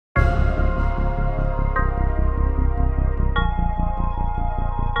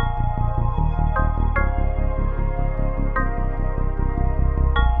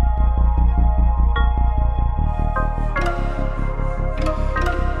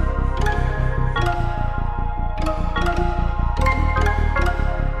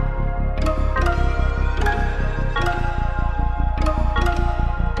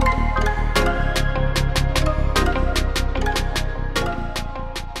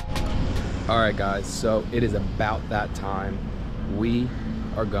All right, guys, so it is about that time. We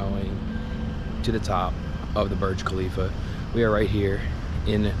are going to the top of the Burj Khalifa. We are right here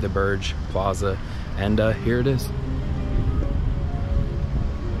in the Burj Plaza, and here it is.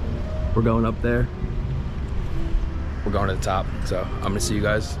 We're going up there. We're going to the top, so I'm gonna see you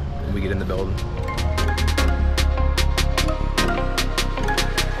guys when we get in the building.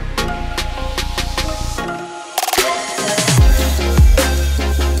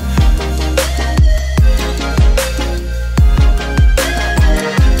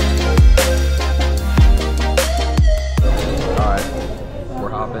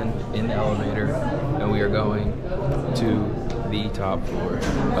 In the elevator, and we are going to the top floor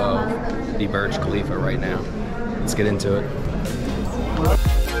of the Burj Khalifa right now. Let's get into it.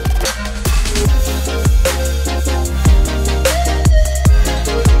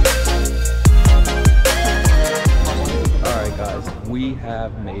 Alright guys, we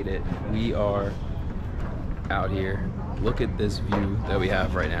have made it. We are out here. Look at this view that we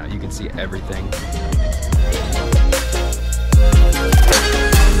have right now. You can see everything.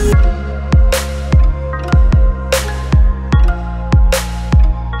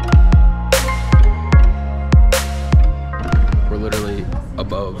 We're literally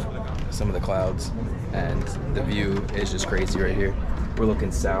above some of the clouds, and the view is just crazy right here. We're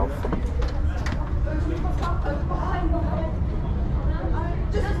looking south.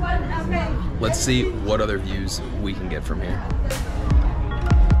 Let's see what other views we can get from here.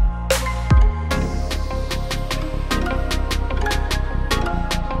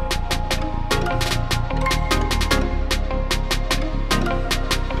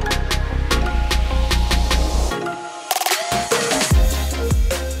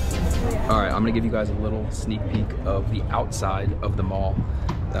 I'm gonna give you guys a little sneak peek of the outside of the mall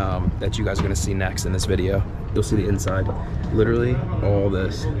that you guys are gonna see next in this video. You'll see the inside, literally all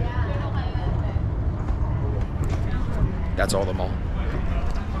this. That's all the mall.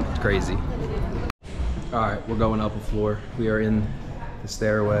 It's crazy. All right, we're going up a floor. We are in the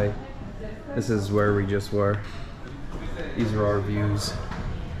stairway. This is where we just were. These are our views.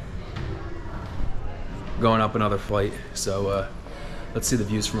 Going up another flight, so let's see the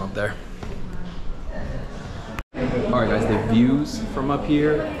views from up there. Alright guys, the views from up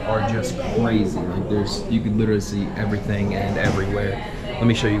here are just crazy. Like you can literally see everything and everywhere. Let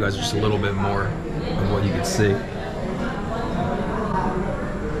me show you guys just a little bit more of what you can see.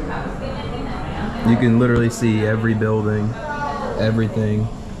 You can literally see every building, everything.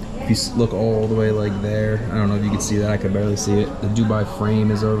 If you look all the way like there, I don't know if you can see that, I can barely see it. The Dubai frame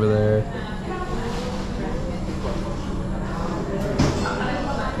is over there.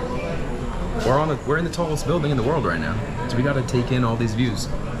 We're in the tallest building in the world right now, so we gotta take in all these views. You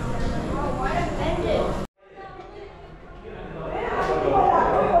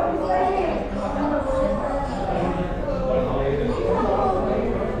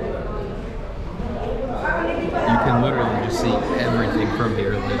can literally just see everything from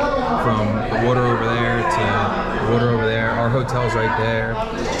here, like from the water over there to the water over there. Our hotel's right there.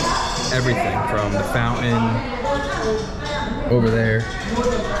 Everything from the fountain over there.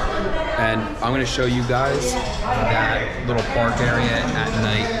 And I'm gonna show you guys that little park area at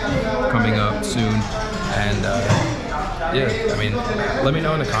night coming up soon. And yeah, I mean, let me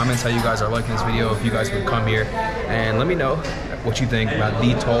know in the comments how you guys are liking this video, if you guys would come here, and let me know what you think about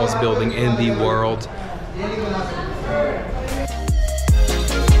the tallest building in the world.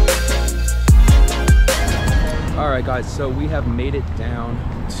 All right guys, so we have made it down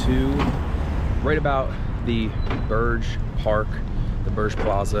to right about the Burj Park, the Burj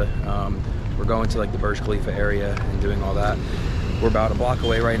Plaza. We're going to like the Burj Khalifa area and doing all that. We're about a block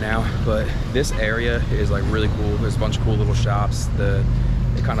away right now, but this area is like really cool. There's a bunch of cool little shops. It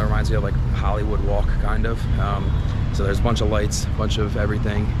kind of reminds me of like Hollywood Walk, kind of. So there's a bunch of lights, a bunch of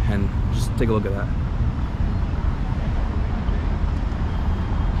everything, and just take a look at that.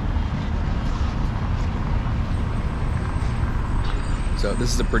 So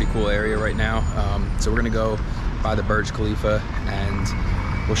this is a pretty cool area right now. So we're gonna go by the Burj Khalifa and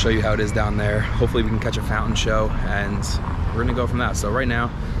we'll show you how it is down there. Hopefully we can catch a fountain show, and we're gonna go from that. So right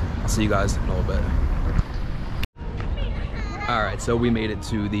now, I'll see you guys in a little bit. All right, so we made it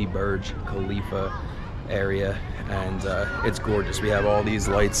to the Burj Khalifa area, and it's gorgeous. We have all these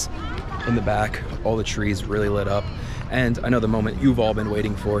lights in the back, all the trees really lit up. And I know the moment you've all been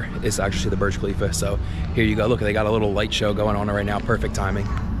waiting for is actually the Burj Khalifa. So here you go. Look, they got a little light show going on right now. Perfect timing.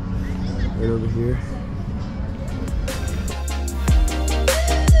 Right over here.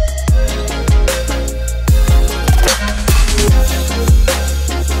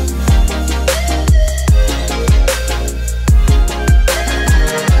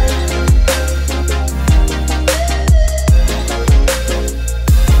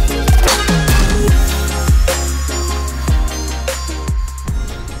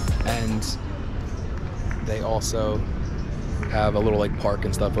 little like park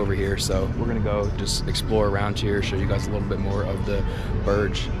and stuff over here. So we're gonna go just explore around here, show you guys a little bit more of the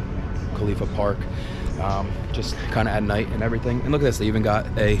Burj Khalifa Park, just kind of at night and everything. And look at this, they even got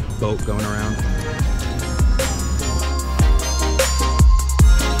a boat going around.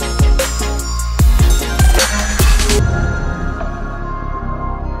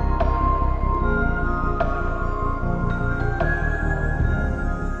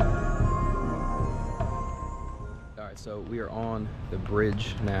 So we are on the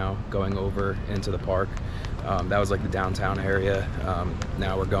bridge now, going over into the park. That was like the downtown area.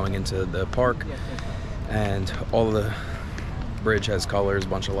 Now we're going into the park, and all of the bridge has colors, a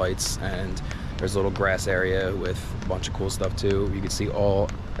bunch of lights, and there's a little grass area with a bunch of cool stuff too. You can see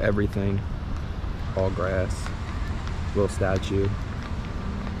everything, all grass, little statue.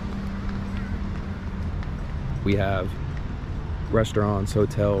 We have restaurants,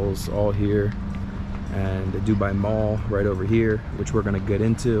 hotels, all here. And the Dubai Mall right over here, which we're gonna get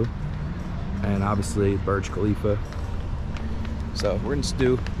into, and obviously Burj Khalifa. So we're gonna just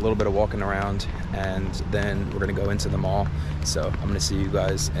do a little bit of walking around, and then we're gonna go into the mall. So I'm gonna see you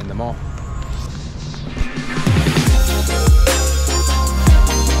guys in the mall.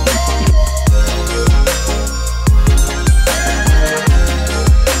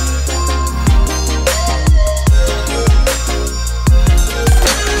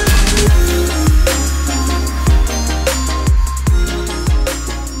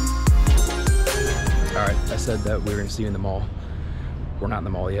 Said that we were gonna see you in the mall. We're not in the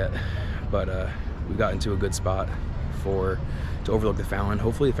mall yet, but we got into a good spot to overlook the fountain.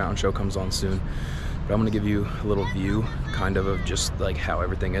 Hopefully the fountain show comes on soon, but I'm gonna give you a little view kind of just like how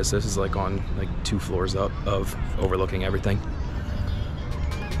everything is. This is like on like 2 floors up of overlooking everything.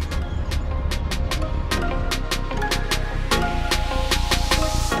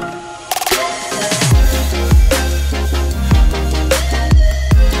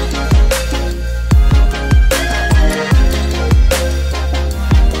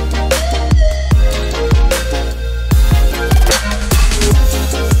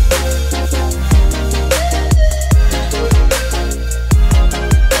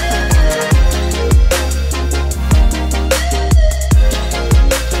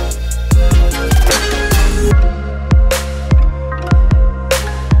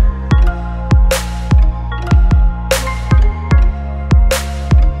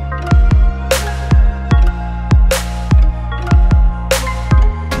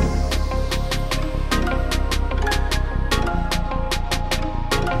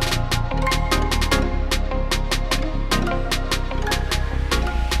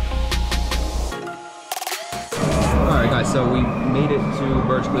 So we made it to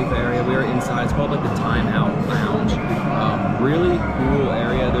Burj Khalifa area. We are inside. It's called like the TimeOut Lounge. Really cool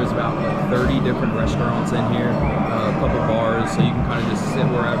area. There's about like 30 different restaurants in here, a couple bars, so you can kind of just sit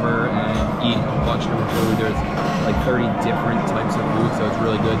wherever and eat a bunch of different food. There's like 30 different types of food, so it's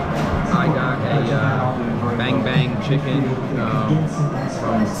really good. I got a bang bang chicken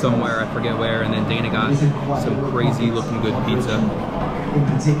from somewhere, I forget where, and then Dana got some crazy looking good pizza. In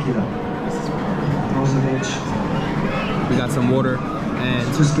particular, we got some water, and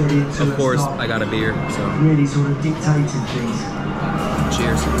of course I got a beer. So really sort of dictating things.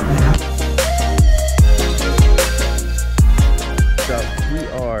 Cheers. So we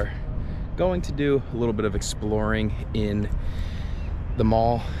are going to do a little bit of exploring in the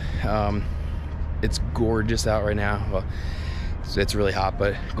mall. It's gorgeous out right now. Well, it's really hot,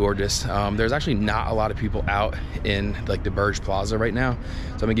 but gorgeous. There's actually not a lot of people out in like the Burj Plaza right now,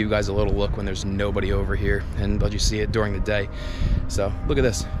 so I'm gonna give you guys a little look when there's nobody over here and let you see it during the day. So look at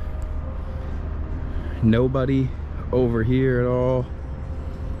this, nobody over here at all,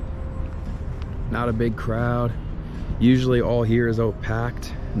 not a big crowd. Usually all here is all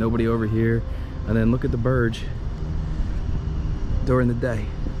packed, nobody over here. And then look at the Burj during the day.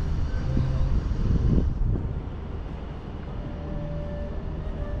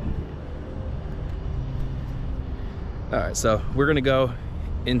 All right, so we're gonna go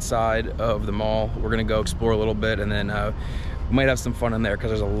inside of the mall. We're gonna go explore a little bit, and then we might have some fun in there because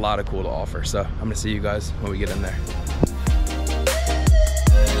there's a lot of cool to offer. So I'm gonna see you guys when we get in there.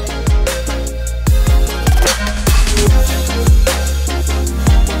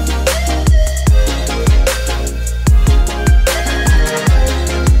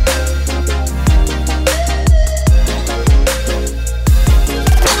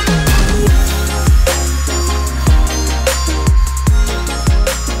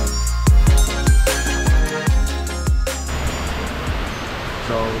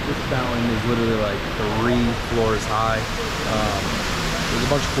 So this fountain is literally like 3 floors high. There's a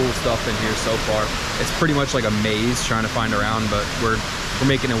bunch of cool stuff in here so far. It's pretty much like a maze trying to find around, but we're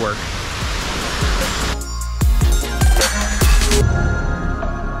making it work.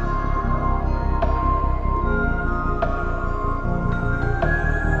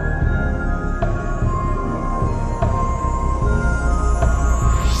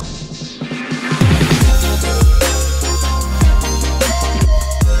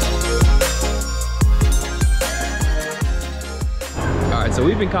 So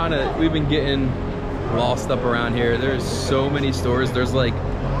we've been getting lost up around here. There's so many stores. There's like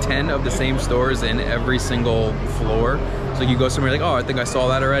 10 of the same stores in every single floor. So you go somewhere like, oh, I think I saw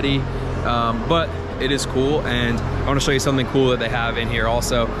that already. But it is cool, and I want to show you something cool that they have in here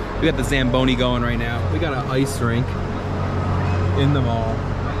also. We got the Zamboni going right now. We got an ice rink in the mall.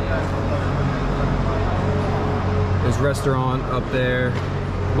 There's a restaurant up there,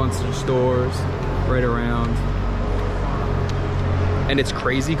 a bunch of stores right around. And it's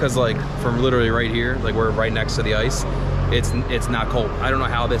crazy because like from literally right here, like we're right next to the ice, it's not cold. I don't know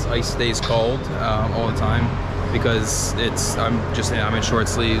how this ice stays cold all the time, because I'm in short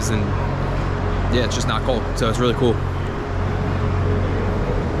sleeves, and yeah, it's just not cold. So it's really cool.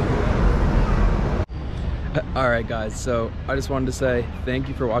 All right guys, so I just wanted to say thank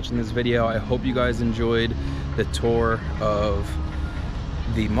you for watching this video. I hope you guys enjoyed the tour of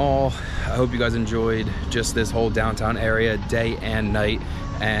the mall. I hope you guys enjoyed just this whole downtown area day and night,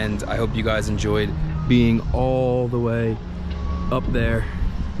 and I hope you guys enjoyed being all the way up there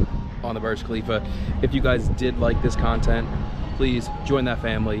on the Burj Khalifa. If you guys did like this content, please join that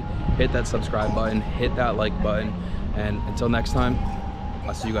family, hit that subscribe button, hit that like button, and until next time,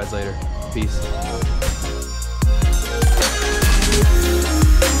 I'll see you guys later. Peace.